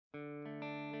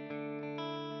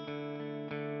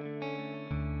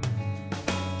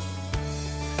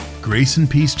Grace and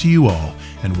peace to you all,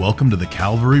 and welcome to the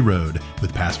Calvary Road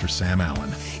with Pastor Sam Allen.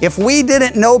 If we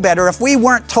didn't know better, if we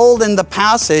weren't told in the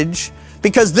passage,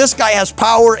 because this guy has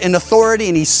power and authority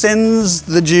and he sins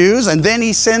the Jews and then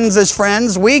he sins his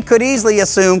friends, we could easily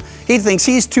assume he thinks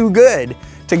he's too good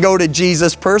to go to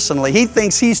Jesus personally. He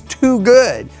thinks he's too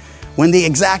good, when the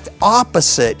exact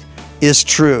opposite is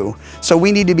true. So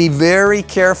we need to be very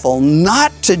careful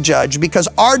not to judge, because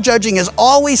our judging is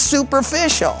always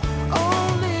superficial.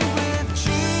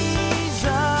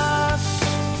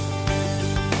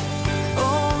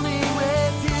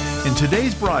 In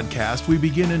today's broadcast, we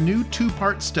begin a new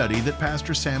two-part study that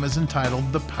Pastor Sam has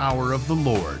entitled The Power of the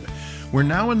Lord. We're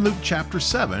now in Luke chapter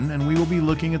 7, and we will be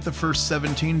looking at the first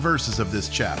 17 verses of this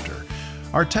chapter.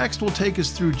 Our text will take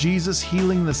us through Jesus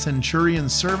healing the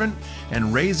centurion's servant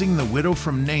and raising the widow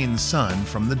from Nain's son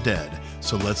from the dead.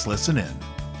 So let's listen in.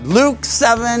 Luke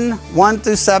 7, 1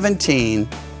 through 17,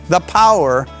 the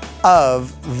power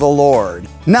of the Lord.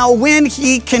 Now when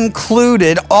he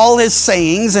concluded all his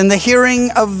sayings in the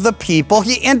hearing of the people,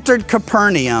 he entered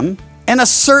Capernaum, and a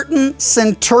certain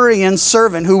centurion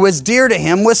servant who was dear to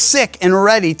him was sick and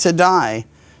ready to die.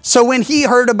 So when he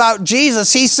heard about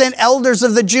Jesus, he sent elders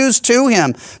of the Jews to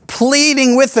him,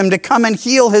 pleading with him to come and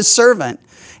heal his servant.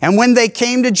 And when they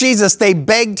came to Jesus, they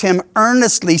begged him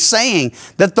earnestly, saying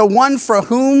that the one for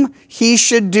whom he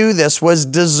should do this was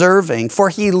deserving, for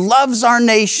he loves our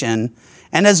nation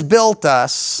and has built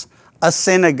us a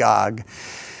synagogue.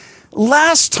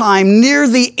 Last time, near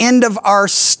the end of our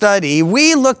study,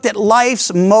 we looked at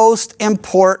life's most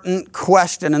important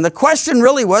question. And the question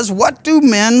really was, what do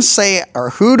men say,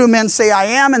 or who do men say I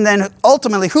am? And then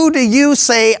ultimately, who do you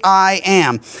say I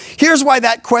am? Here's why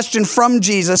that question from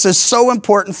Jesus is so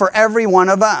important for every one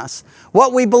of us.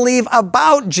 What we believe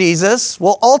about Jesus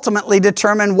will ultimately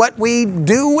determine what we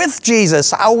do with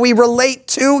Jesus, how we relate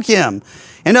to him.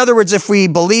 In other words, if we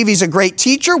believe he's a great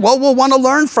teacher, well, we'll want to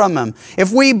learn from him.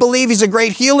 If we believe he's a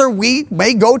great healer, we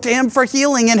may go to him for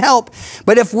healing and help.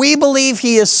 But if we believe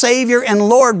he is Savior and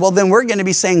Lord, well, then we're going to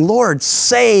be saying, Lord,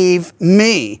 save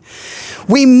me.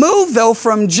 We move, though,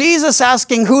 from Jesus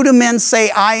asking, who do men say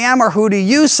I am, or who do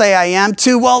you say I am,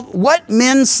 to, well, what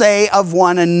men say of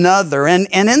one another. And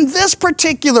in this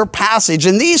particular passage,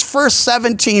 in these first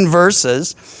 17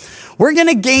 verses, we're going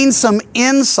to gain some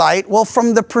insight, well,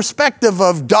 from the perspective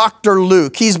of Dr.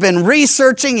 Luke. He's been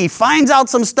researching, he finds out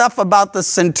some stuff about the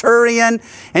centurion,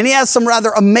 and he has some rather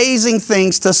amazing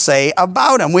things to say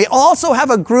about him. We also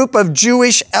have a group of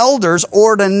Jewish elders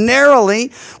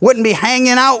ordinarily wouldn't be hanging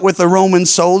out with a Roman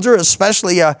soldier,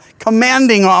 especially a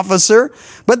commanding officer,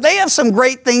 but they have some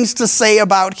great things to say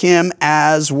about him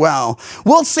as well.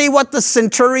 We'll see what the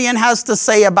centurion has to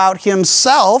say about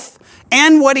himself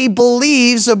and what he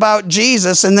believes about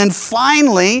Jesus. And then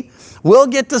finally, we'll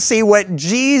get to see what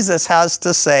Jesus has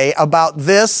to say about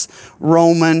this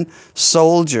Roman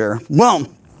soldier. Well,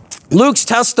 Luke's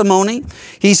testimony,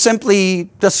 he simply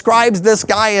describes this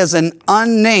guy as an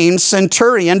unnamed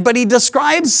centurion, but he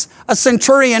describes a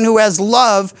centurion who has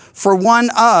love for one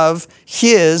of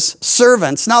his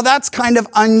servants. Now that's kind of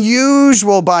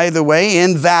unusual, by the way,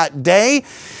 in that day,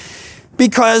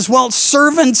 because, well,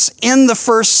 servants in the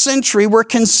first century were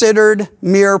considered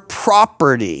mere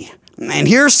property. And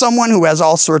here's someone who has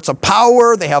all sorts of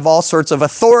power. They have all sorts of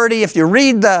authority. If you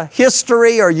read the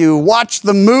history or you watch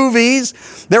the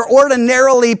movies, they're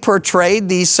ordinarily portrayed,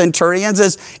 these centurions,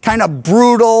 as kind of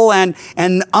brutal and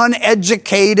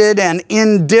uneducated and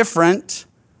indifferent.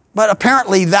 But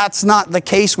apparently that's not the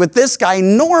case with this guy,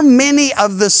 nor many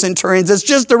of the centurions. It's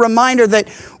just a reminder that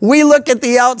we look at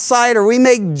the outside, or we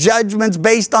make judgments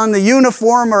based on the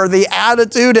uniform or the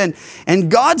attitude,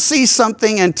 and God sees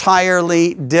something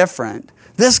entirely different.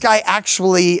 This guy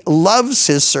actually loves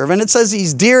his servant. It says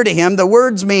he's dear to him. The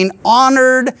words mean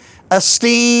honored,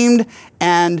 esteemed,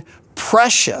 and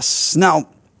precious. Now,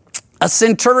 a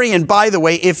centurion, by the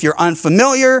way, if you're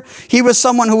unfamiliar, he was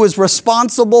someone who was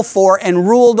responsible for and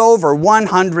ruled over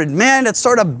 100 men. It's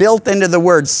sort of built into the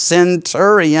word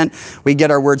centurion. We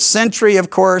get our word century, of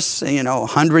course,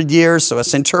 100 years. So a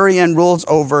centurion rules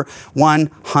over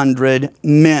 100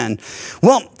 men.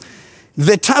 Well,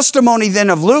 the testimony then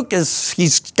of Luke is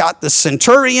he's got the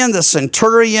centurion. The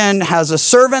centurion has a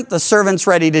servant. The servant's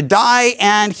ready to die,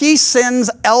 and he sends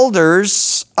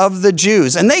elders of the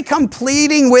Jews. And they come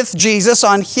pleading with Jesus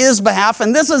on his behalf.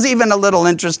 And this is even a little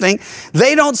interesting.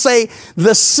 They don't say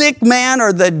the sick man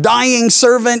or the dying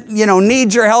servant,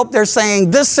 needs your help. They're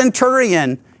saying this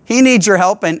centurion, he needs your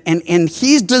help, and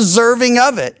he's deserving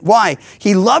of it. Why?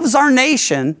 He loves our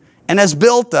nation and has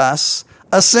built us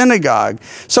a synagogue.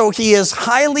 So he is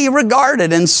highly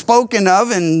regarded and spoken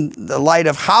of in the light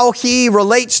of how he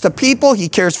relates to people. He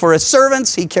cares for his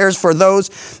servants. He cares for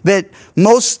those that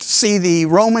most see the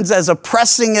Romans as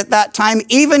oppressing at that time,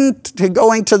 even to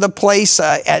going to the place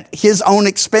at his own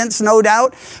expense, no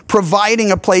doubt,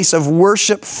 providing a place of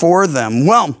worship for them.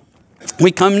 Well,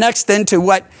 we come next into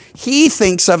what he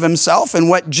thinks of himself and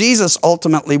what Jesus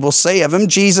ultimately will say of him.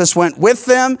 Jesus went with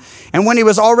them, and when he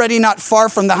was already not far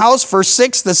from the house, verse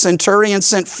 6, the centurion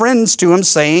sent friends to him,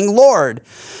 saying, Lord,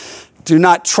 do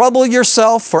not trouble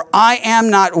yourself, for I am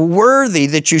not worthy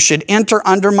that you should enter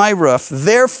under my roof.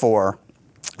 Therefore,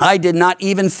 I did not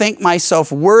even think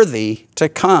myself worthy to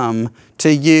come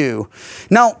to you.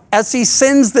 Now, as he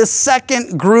sends this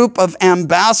second group of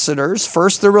ambassadors,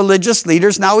 first the religious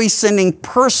leaders, now he's sending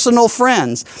personal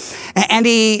friends. And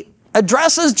he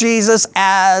addresses Jesus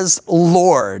as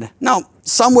Lord. Now,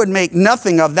 some would make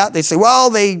nothing of that. They say,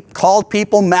 well, they called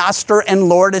people master and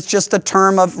Lord. It's just a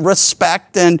term of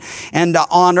respect and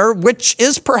honor, which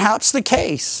is perhaps the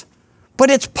case. But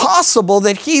it's possible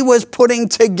that he was putting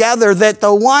together that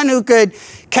the one who could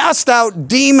cast out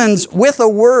demons with a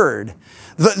word,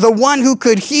 the one who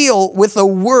could heal with a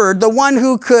word, the one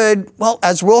who could, well,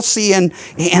 as we'll see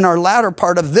in our latter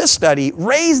part of this study,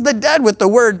 raise the dead with the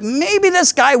word. Maybe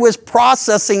this guy was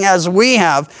processing as we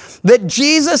have, that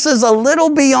Jesus is a little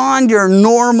beyond your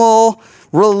normal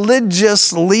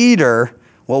religious leader.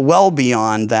 Well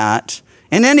beyond that.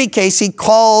 In any case, he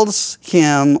calls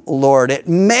him Lord. It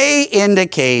may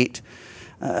indicate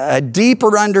a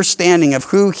deeper understanding of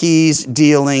who he's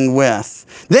dealing with.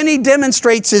 Then he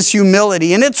demonstrates his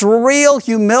humility, and it's real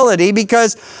humility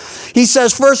because he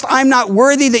says, first, I'm not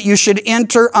worthy that you should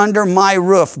enter under my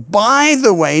roof. By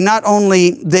the way, not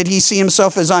only did he see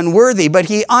himself as unworthy, but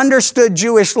he understood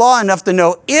Jewish law enough to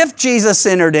know if Jesus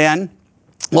entered in,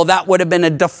 well, that would have been a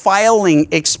defiling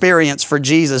experience for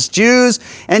Jesus. Jews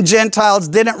and Gentiles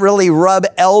didn't really rub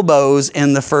elbows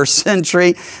in the first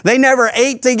century. They never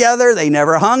ate together. They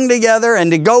never hung together.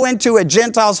 And to go into a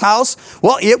Gentile's house,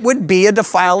 well, it would be a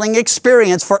defiling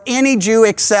experience for any Jew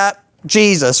except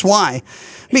Jesus. Why?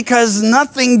 Because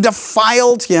nothing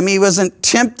defiled him. He wasn't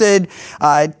tempted,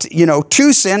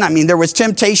 to sin. I mean, there was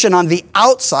temptation on the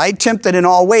outside, tempted in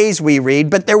all ways, we read,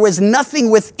 but there was nothing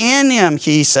within him,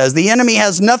 he says. The enemy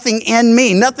has nothing in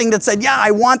me, nothing that said, yeah,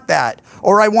 I want that,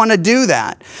 or I want to do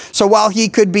that. So while he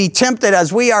could be tempted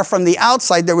as we are from the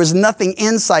outside, there was nothing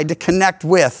inside to connect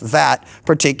with that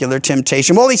particular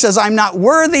temptation. Well, he says, I'm not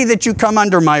worthy that you come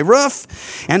under my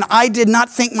roof, and I did not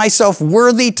think myself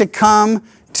worthy to come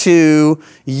to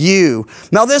you.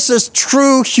 Now, this is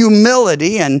true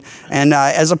humility, and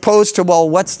as opposed to, well,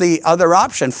 what's the other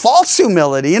option? False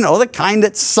humility, the kind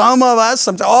that some of us,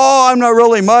 I'm not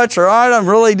really much, or I don't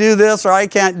really do this, or I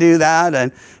can't do that.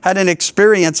 And had an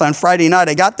experience on Friday night.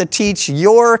 I got to teach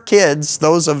your kids,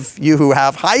 those of you who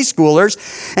have high schoolers,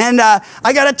 and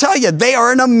I got to tell you, they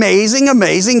are an amazing,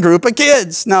 amazing group of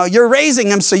kids. Now, you're raising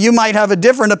them, so you might have a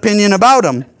different opinion about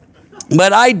them.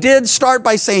 But I did start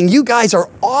by saying, you guys are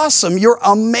awesome. You're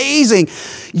amazing.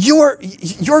 You're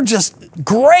just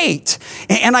great.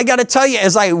 And I got to tell you,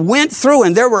 as I went through,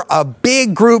 and there were a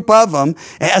big group of them,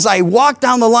 as I walked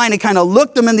down the line and kind of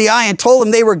looked them in the eye and told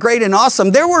them they were great and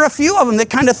awesome, there were a few of them that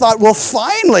kind of thought, well,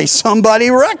 finally somebody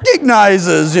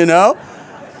recognizes,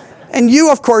 And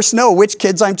you, of course, know which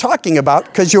kids I'm talking about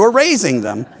because you're raising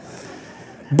them.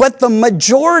 But the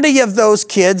majority of those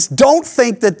kids don't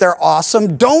think that they're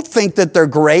awesome, don't think that they're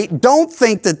great, don't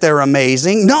think that they're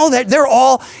amazing. No, they're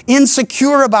all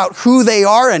insecure about who they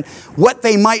are and what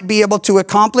they might be able to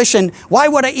accomplish. And why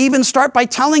would I even start by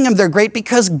telling them they're great?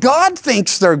 Because God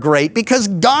thinks they're great, because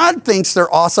God thinks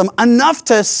they're awesome enough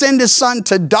to send his son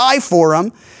to die for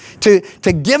them, to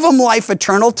give them life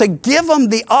eternal, to give them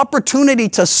the opportunity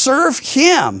to serve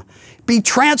him, be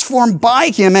transformed by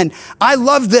him. And I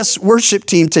love this worship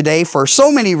team today for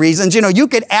so many reasons. You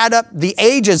could add up the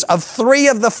ages of 3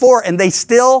 of the 4 and they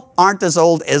still aren't as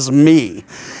old as me.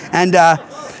 And I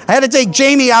had to take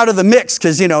Jamie out of the mix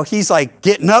because, he's like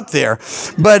getting up there.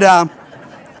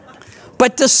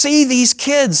 But to see these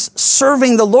kids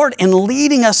serving the Lord and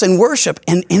leading us in worship,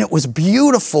 and it was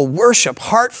beautiful worship,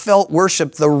 heartfelt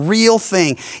worship, the real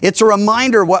thing. It's a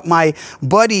reminder what my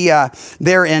buddy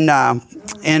there in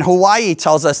Hawaii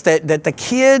tells us, that the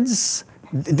kids,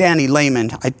 Danny Lehman,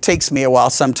 it takes me a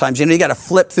while sometimes. You got to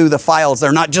flip through the files.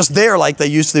 They're not just there like they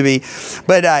used to be.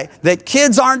 But that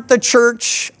kids aren't the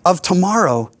church of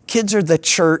tomorrow. Kids are the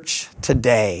church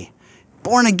today.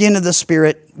 Born again of the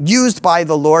Spirit, used by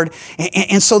the Lord.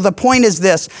 And so the point is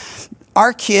this.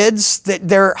 our kids, that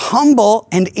they're humble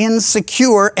and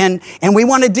insecure, and we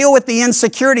want to deal with the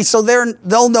insecurity so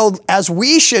they'll know, as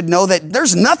we should know, that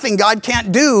there's nothing God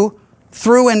can't do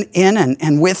through and in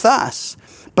and with us.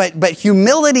 But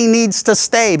humility needs to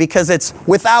stay, because it's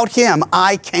without Him,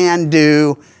 I can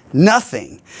do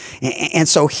nothing. And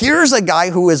so here's a guy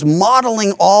who is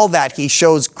modeling all that. He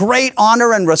shows great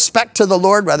honor and respect to the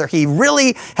Lord, whether he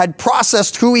really had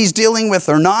processed who he's dealing with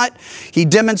or not. He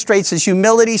demonstrates his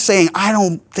humility, saying, I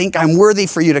don't think I'm worthy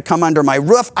for you to come under my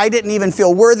roof. I didn't even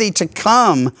feel worthy to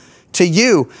come to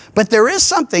you. But there is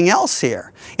something else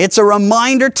here. It's a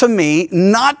reminder to me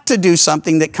not to do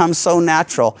something that comes so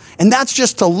natural. And that's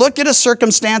just to look at a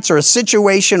circumstance or a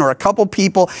situation or a couple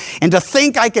people and to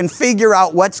think I can figure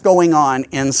out what's going on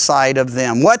inside of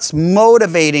them, what's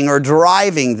motivating or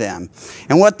driving them.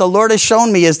 And what the Lord has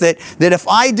shown me is that if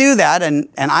I do that, and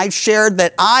I've shared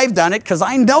that I've done it, because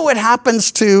I know it happens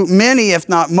to many, if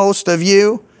not most of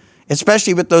you,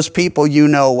 especially with those people you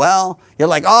know well. You're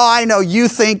like, oh, I know you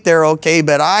think they're okay,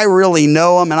 but I really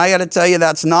know them. And I got to tell you,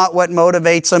 that's not what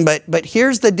motivates them. But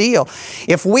here's the deal.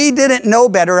 If we didn't know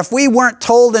better, if we weren't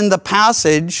told in the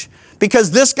passage,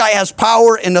 because this guy has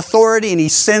power and authority and he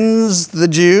sins the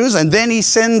Jews and then he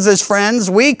sins his friends,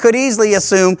 we could easily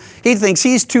assume he thinks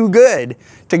he's too good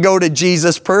to go to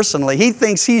Jesus personally. He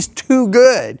thinks he's too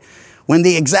good, when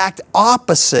the exact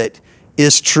opposite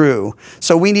is true.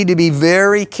 So we need to be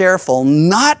very careful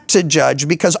not to judge,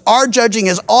 because our judging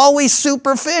is always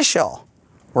superficial,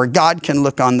 where God can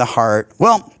look on the heart.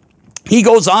 Well, he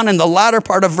goes on in the latter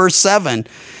part of verse 7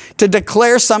 to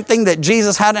declare something that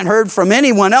Jesus hadn't heard from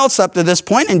anyone else up to this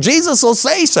point, and Jesus will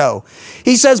say so.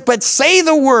 He says, but say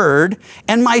the word,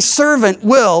 and my servant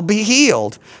will be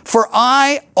healed. For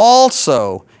I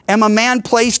also am a man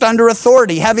placed under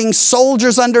authority, having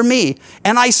soldiers under me.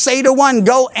 And I say to one,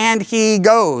 go, and he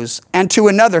goes. And to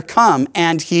another, come,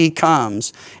 and he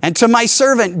comes. And to my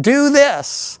servant, do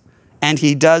this, and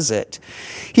he does it.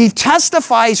 He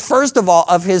testifies, first of all,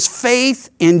 of his faith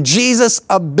in Jesus'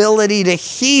 ability to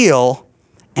heal,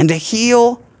 and to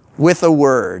heal with a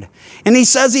word. And he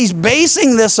says he's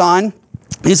basing this on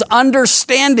his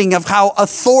understanding of how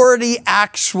authority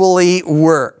actually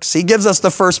works. He gives us the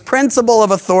first principle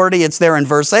of authority. It's there in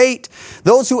verse 8.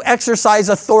 Those who exercise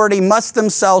authority must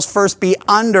themselves first be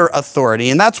under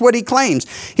authority. And that's what he claims.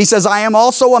 He says, I am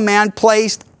also a man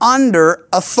placed under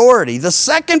authority. The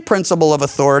second principle of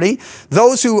authority,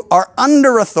 those who are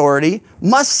under authority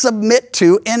must submit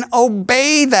to and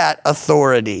obey that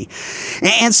authority.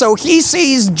 And so he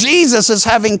sees Jesus as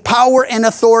having power and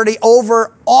authority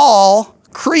over all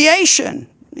creation.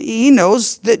 He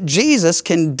knows that Jesus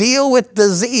can deal with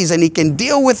disease, and he can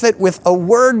deal with it with a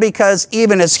word, because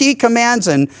even as he commands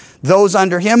and those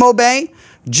under him obey,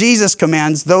 Jesus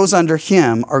commands those under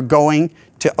him are going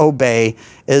to obey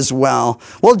as well.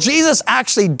 Well, Jesus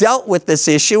actually dealt with this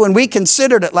issue, and we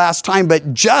considered it last time,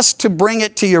 but just to bring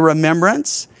it to your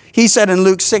remembrance, he said in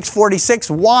Luke 6:46,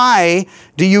 why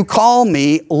do you call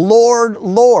me Lord,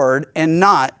 Lord, and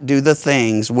not do the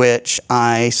things which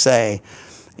I say?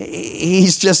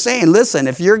 He's just saying, listen,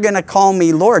 if you're going to call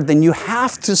me Lord, then you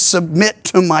have to submit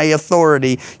to my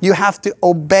authority. You have to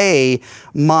obey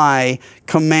my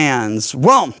commands.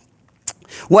 Well,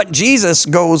 what Jesus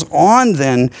goes on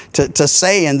then to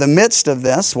say in the midst of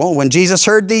this, well, when Jesus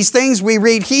heard these things, we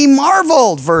read, he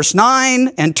marveled, verse 9,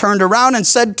 and turned around and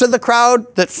said to the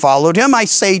crowd that followed him, I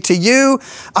say to you,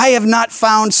 I have not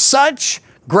found such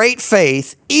great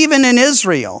faith, even in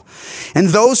Israel. And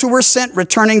those who were sent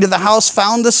returning to the house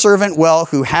found the servant well,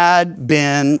 who had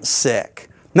been sick.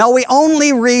 Now, we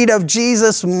only read of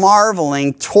Jesus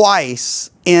marveling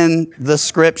twice in the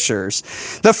scriptures.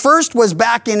 The first was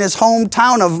back in his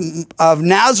hometown of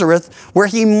Nazareth, where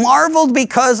he marveled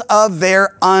because of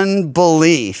their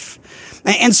unbelief.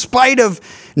 In spite of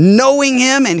knowing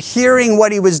him and hearing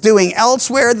what he was doing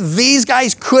elsewhere, these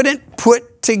guys couldn't put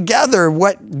together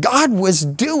what God was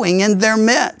doing in their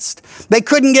midst. They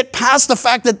couldn't get past the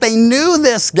fact that they knew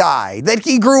this guy, that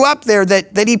he grew up there,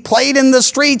 that he played in the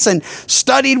streets and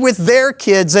studied with their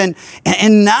kids. And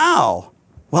now,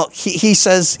 well, he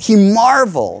says he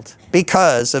marveled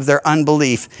because of their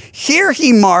unbelief. Here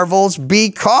he marvels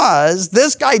because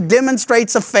this guy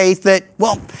demonstrates a faith that,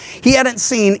 well, he hadn't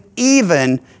seen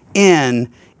even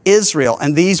in Israel.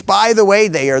 And these, by the way,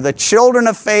 they are the children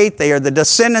of faith. They are the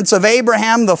descendants of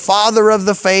Abraham, the father of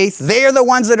the faith. They are the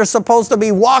ones that are supposed to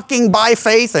be walking by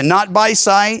faith and not by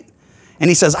sight. And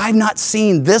he says, I've not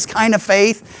seen this kind of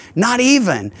faith, not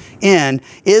even in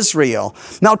Israel.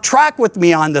 Now, track with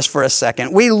me on this for a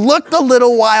second. We looked a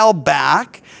little while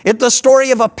back at the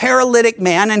story of a paralytic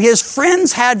man, and his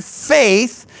friends had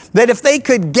faith that if they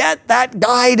could get that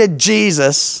guy to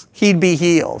Jesus, he'd be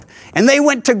healed. And they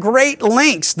went to great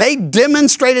lengths. They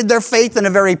demonstrated their faith in a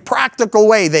very practical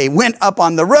way. They went up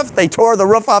on the roof. They tore the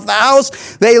roof off the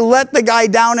house. They let the guy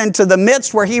down into the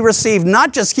midst where he received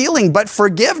not just healing, but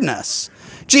forgiveness.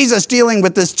 Jesus dealing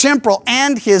with this temporal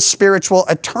and his spiritual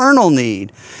eternal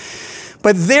need.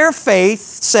 But their faith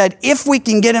said, if we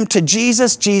can get him to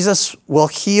Jesus, Jesus will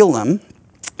heal him.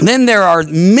 Then there are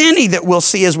many that we'll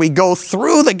see as we go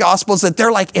through the Gospels that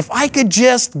they're like, if I could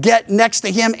just get next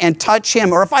to him and touch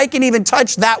him, or if I can even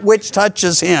touch that which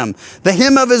touches him, the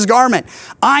hem of his garment,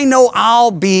 I know I'll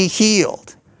be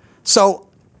healed. So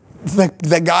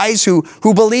the guys who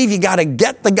believe you got to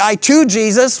get the guy to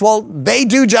Jesus, well, they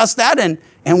do just that.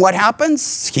 And what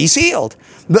happens? He's healed.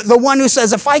 The one who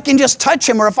says, if I can just touch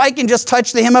him, or if I can just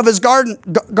touch the hem of his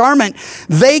garment,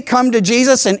 they come to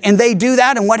Jesus and they do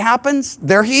that. And what happens?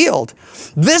 They're healed.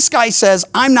 This guy says,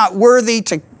 I'm not worthy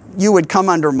you would come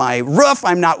under my roof.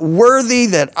 I'm not worthy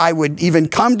that I would even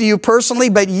come to you personally,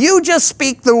 but you just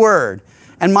speak the word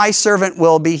and my servant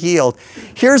will be healed.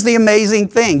 Here's the amazing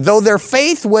thing. Though their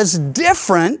faith was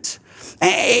different,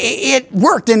 it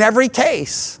worked in every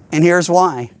case. And here's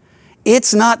why.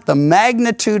 It's not the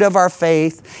magnitude of our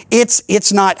faith.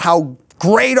 It's not how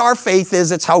great our faith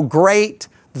is. It's how great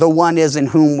the one is in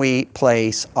whom we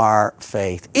place our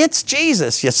faith. It's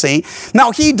Jesus, you see.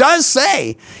 Now, he does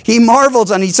say, he marvels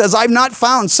and he says, I've not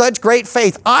found such great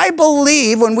faith. I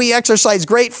believe when we exercise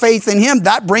great faith in him,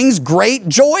 that brings great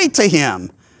joy to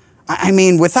him. I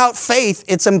mean, without faith,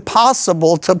 it's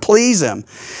impossible to please him.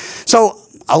 So,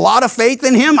 a lot of faith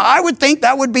in him, I would think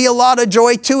that would be a lot of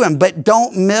joy to him. But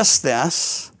don't miss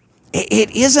this.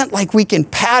 It isn't like we can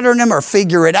pattern him or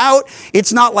figure it out.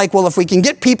 It's not like, well, if we can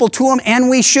get people to him, and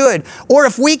we should. Or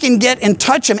if we can get and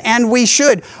touch him, and we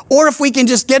should. Or if we can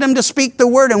just get him to speak the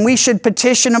word, and we should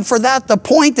petition him for that. The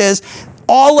point is,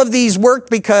 all of these worked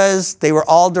because they were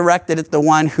all directed at the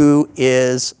one who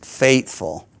is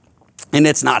faithful. And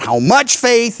it's not how much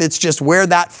faith, it's just where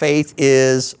that faith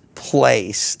is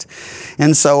placed.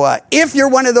 And so if you're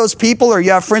one of those people, or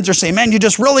you have friends who say, man, you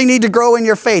just really need to grow in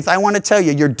your faith, I want to tell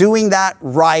you, you're doing that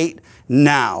right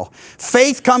now.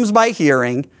 Faith comes by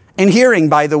hearing, and hearing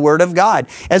by the word of God.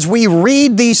 As we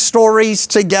read these stories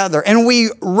together and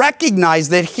we recognize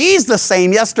that he's the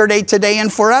same yesterday, today,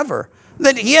 and forever,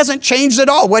 that he hasn't changed at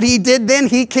all. What he did then,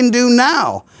 he can do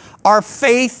now. Our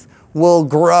faith will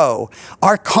grow.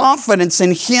 Our confidence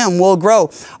in him will grow.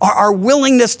 Our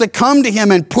willingness to come to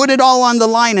him and put it all on the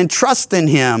line and trust in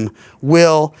him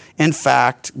will, in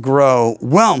fact, grow.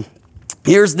 Well,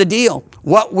 here's the deal.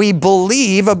 What we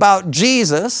believe about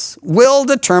Jesus will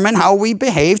determine how we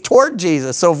behave toward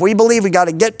Jesus. So if we believe we got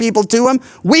to get people to him,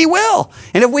 we will.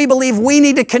 And if we believe we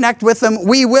need to connect with him,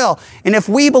 we will. And if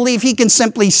we believe he can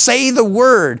simply say the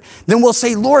word, then we'll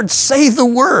say, Lord, say the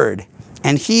word,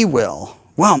 and he will.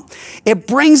 Well, it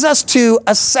brings us to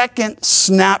a second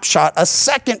snapshot, a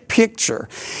second picture.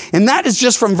 And that is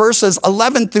just from verses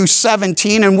 11 through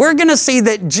 17. And we're going to see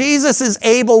that Jesus is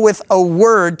able with a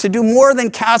word to do more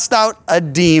than cast out a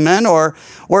demon or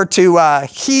to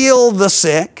heal the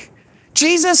sick.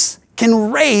 Jesus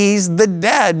can raise the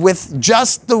dead with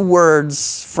just the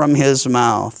words from his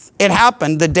mouth. It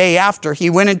happened the day after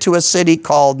he went into a city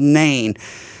called Nain.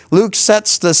 Luke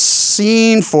sets the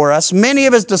scene for us. Many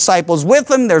of his disciples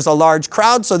with him. There's a large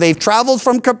crowd, so they've traveled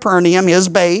from Capernaum, his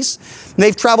base.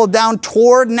 They've traveled down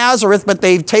toward Nazareth, but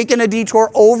they've taken a detour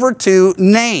over to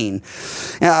Nain,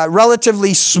 a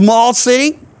relatively small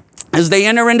city. As they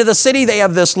enter into the city, they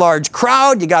have this large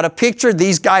crowd. You got a picture.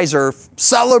 These guys are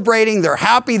celebrating. They're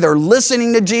happy. They're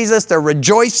listening to Jesus. They're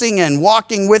rejoicing and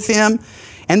walking with him.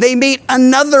 And they meet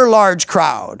another large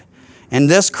crowd. And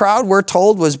this crowd, we're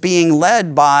told, was being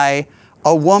led by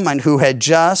a woman who had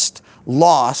just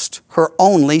lost her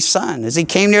only son. As he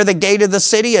came near the gate of the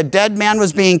city, a dead man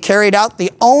was being carried out, the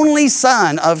only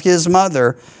son of his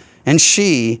mother, and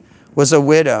she was a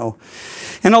widow.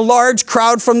 And a large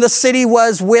crowd from the city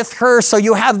was with her. So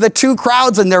you have the two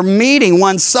crowds, and they're meeting,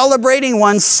 one celebrating,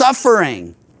 one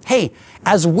suffering. Hey,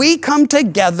 as we come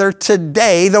together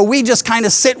today, though we just kind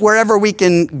of sit wherever we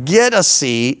can get a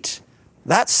seat,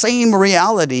 that same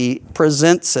reality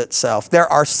presents itself. There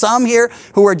are some here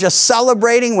who are just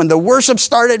celebrating. When the worship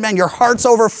started, man, your hearts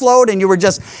overflowed and you were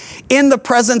just in the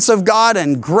presence of God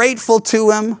and grateful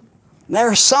to him. There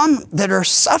are some that are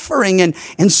suffering and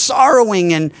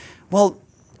sorrowing and, well,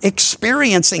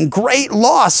 experiencing great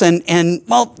loss. And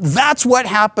well, that's what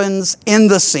happens in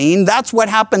the scene. That's what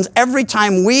happens every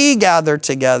time we gather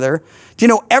together Do you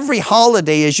know, every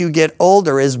holiday as you get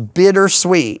older is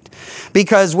bittersweet.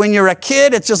 Because when you're a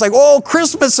kid, it's just like, oh,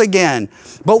 Christmas again.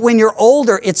 But when you're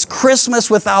older, it's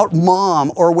Christmas without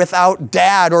mom or without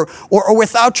dad or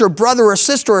without your brother or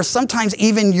sister or sometimes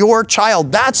even your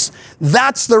child. That's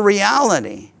the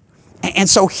reality. And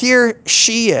so here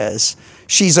she is.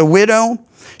 She's a widow.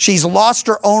 She's lost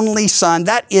her only son.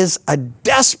 That is a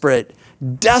desperate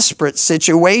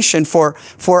situation for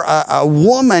a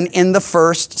woman in the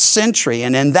first century.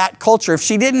 And in that culture, if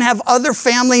she didn't have other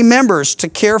family members to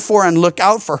care for and look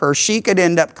out for her, she could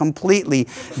end up completely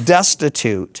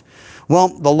destitute. Well,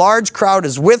 the large crowd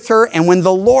is with her, and when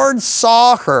the Lord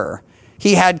saw her,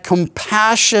 he had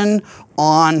compassion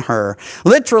on her.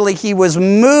 Literally, he was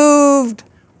moved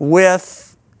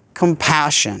with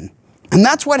compassion. And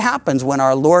that's what happens when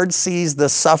our Lord sees the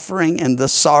suffering and the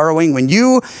sorrowing. When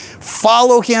you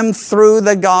follow him through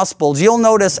the Gospels, you'll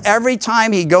notice every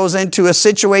time he goes into a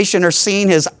situation or scene,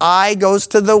 his eye goes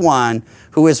to the one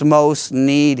who is most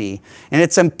needy. And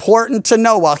it's important to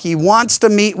know, while he wants to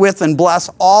meet with and bless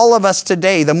all of us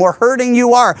today, the more hurting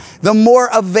you are, the more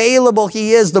available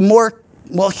he is, the more,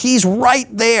 well, he's right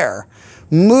there,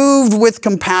 moved with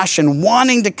compassion,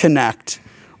 wanting to connect,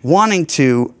 wanting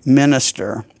to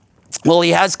minister. Well,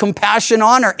 he has compassion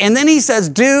on her. And then he says,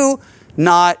 do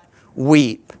not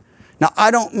weep. Now, I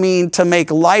don't mean to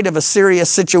make light of a serious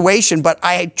situation, but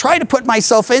I try to put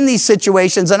myself in these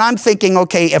situations, and I'm thinking,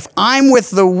 okay, if I'm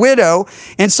with the widow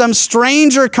and some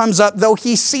stranger comes up, though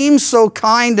he seems so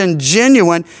kind and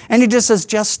genuine, and he just says,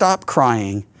 just stop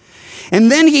crying.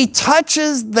 And then he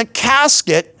touches the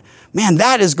casket. Man,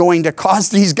 that is going to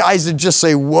cause these guys to just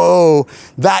say, whoa,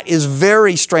 that is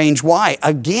very strange. Why?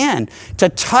 Again, to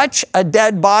touch a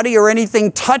dead body or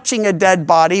anything touching a dead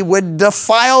body would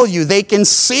defile you. They can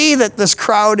see that this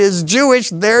crowd is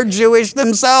Jewish. They're Jewish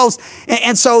themselves.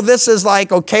 And so this is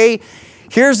like, okay,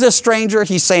 here's this stranger.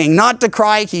 He's saying not to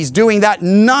cry. He's doing that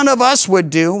none of us would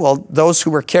do. Well, those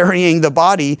who were carrying the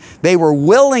body, they were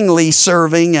willingly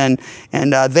serving, and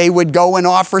they would go and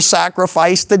offer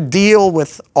sacrifice to deal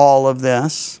with all of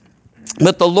this.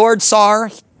 But the Lord saw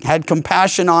her, had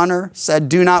compassion on her, said,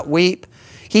 do not weep.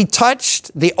 He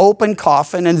touched the open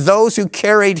coffin, and those who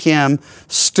carried him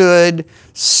stood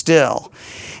still.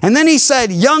 And then he said,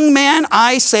 young man,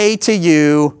 I say to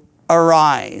you,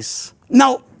 arise.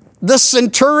 Now, the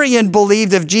centurion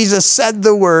believed if Jesus said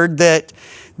the word that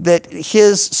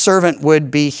his servant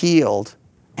would be healed.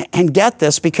 And get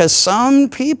this, because some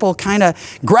people kind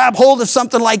of grab hold of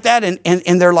something like that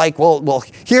and they're like, well,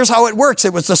 here's how it works.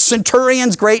 It was the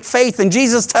centurion's great faith, and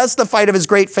Jesus testified of his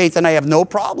great faith, and I have no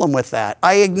problem with that.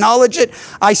 I acknowledge it.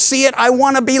 I see it. I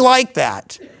want to be like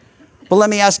that. But let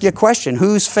me ask you a question.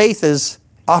 Whose faith is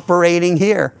operating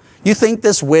here? You think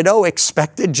this widow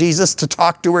expected Jesus to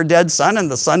talk to her dead son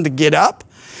and the son to get up?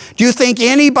 Do you think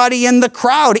anybody in the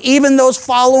crowd, even those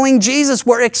following Jesus,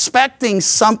 were expecting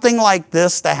something like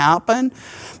this to happen?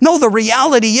 No, the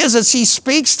reality is, as he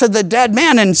speaks to the dead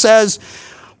man and says,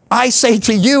 I say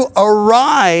to you,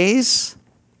 arise.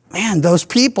 Man, those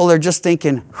people are just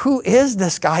thinking, who is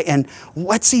this guy and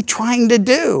what's he trying to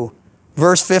do?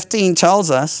 Verse 15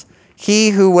 tells us, he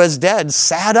who was dead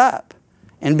sat up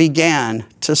and began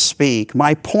to speak.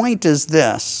 My point is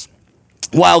this.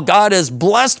 While God is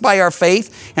blessed by our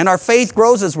faith, and our faith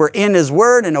grows as we're in his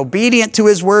word and obedient to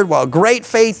his word, while great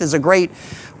faith is a great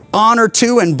honor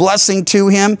to and blessing to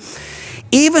him,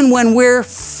 even when we're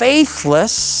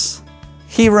faithless,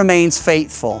 he remains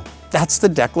faithful. That's the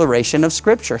declaration of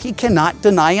Scripture. He cannot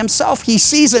deny himself. He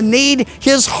sees a need,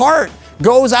 his heart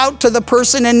goes out to the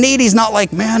person in need. He's not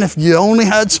like, man, if you only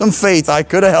had some faith, I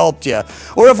could have helped you.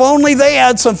 Or if only they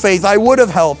had some faith, I would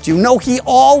have helped you. No, he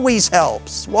always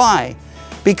helps. Why?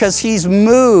 Because he's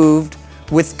moved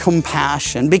with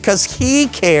compassion, because he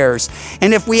cares.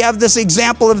 And if we have this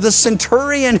example of the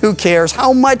centurion who cares,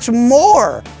 how much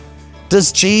more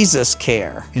does Jesus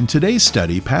care? In today's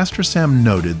study, Pastor Sam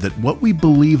noted that what we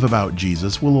believe about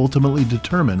Jesus will ultimately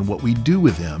determine what we do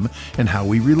with him and how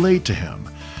we relate to him.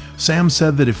 Sam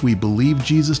said that if we believe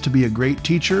Jesus to be a great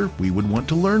teacher, we would want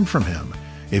to learn from him.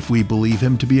 If we believe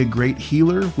him to be a great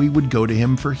healer, we would go to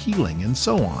him for healing, and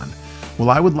so on.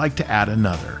 Well, I would like to add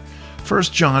another. 1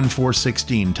 John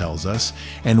 4:16 tells us,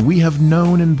 and we have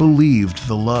known and believed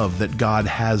the love that God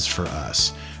has for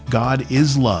us. God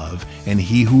is love, and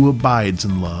he who abides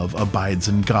in love abides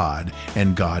in God,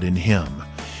 and God in him.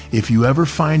 If you ever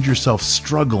find yourself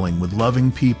struggling with loving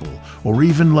people, or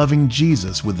even loving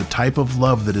Jesus with the type of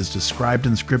love that is described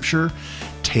in Scripture,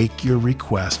 take your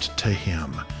request to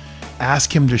him.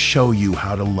 Ask him to show you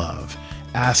how to love.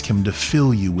 Ask him to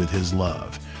fill you with his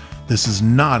love. This is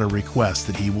not a request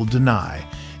that he will deny.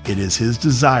 It is His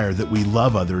desire that we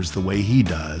love others the way He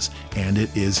does, and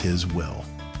it is His will.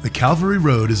 The Calvary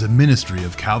Road is a ministry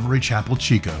of Calvary Chapel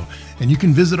Chico, and you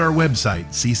can visit our website,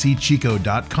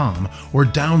 ccchico.com, or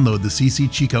download the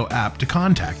CC Chico app to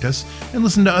contact us and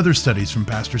listen to other studies from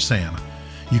Pastor Sam.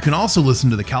 You can also listen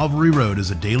to The Calvary Road as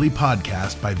a daily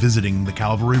podcast by visiting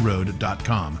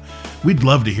thecalvaryroad.com. We'd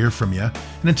love to hear from you,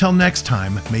 and until next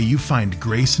time, may you find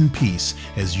grace and peace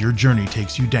as your journey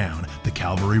takes you down the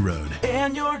Calvary Road.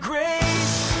 And your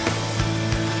grace